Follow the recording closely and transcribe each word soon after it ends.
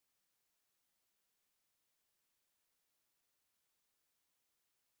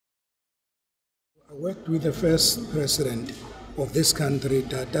I worked with the first president of this country,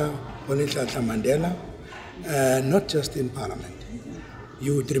 Tata Nelson Mandela, not just in parliament.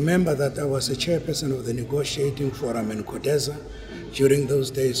 You would remember that I was a chairperson of the negotiating forum in Kodeza during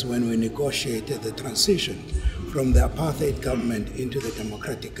those days when we negotiated the transition from the apartheid government into the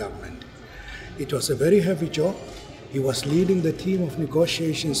democratic government. It was a very heavy job. He was leading the team of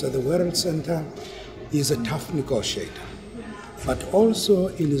negotiations at the World Center. He's a tough negotiator. But also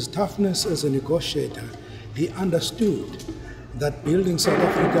in his toughness as a negotiator, he understood that building South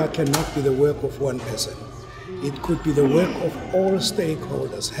Africa cannot be the work of one person. It could be the work of all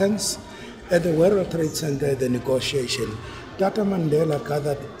stakeholders. Hence, at the World Trade Center, the negotiation, Tata Mandela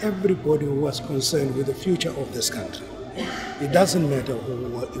gathered everybody who was concerned with the future of this country. It doesn't matter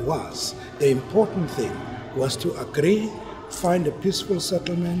who it was. The important thing was to agree, find a peaceful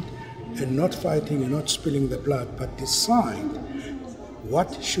settlement, and not fighting and not spilling the blood, but decide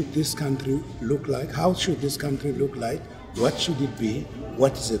what should this country look like, how should this country look like, what should it be,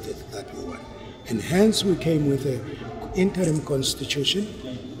 what is it that we want. And hence we came with an interim constitution,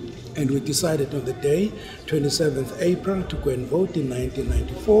 and we decided on the day, 27th April, to go and vote in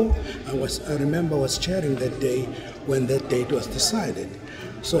 1994. I remember I was chairing that day when that date was decided.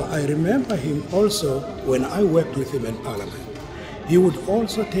 So I remember him also when I worked with him in Parliament. He would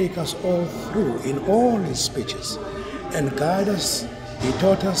also take us all through in all his speeches and guide us. He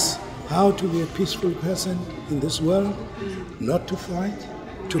taught us how to be a peaceful person in this world, not to fight,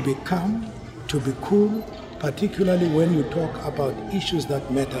 to be calm, to be cool, particularly when you talk about issues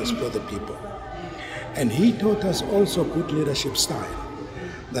that matters for the people. And he taught us also good leadership style,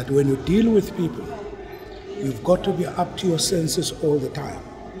 that when you deal with people, you've got to be up to your senses all the time.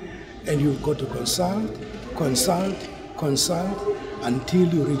 And you've got to consult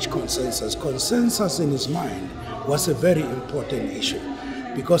until you reach consensus. Consensus in his mind was a very important issue,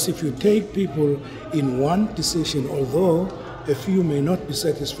 because if you take people in one decision, although a few may not be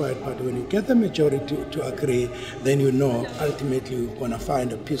satisfied, but when you get the majority to agree, then you know ultimately you're going to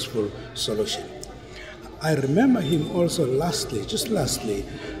find a peaceful solution. I remember him also lastly,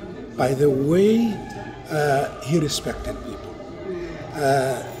 by the way he respected people.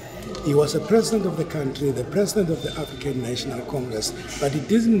 He was the president of the country, the president of the African National Congress, but it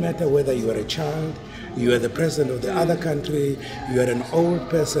didn't matter whether you were a child, you were the president of the other country, you were an old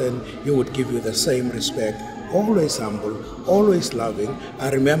person, he would give you the same respect. Always humble, always loving.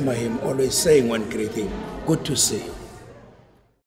 I remember him always saying one greeting, "Good to see you."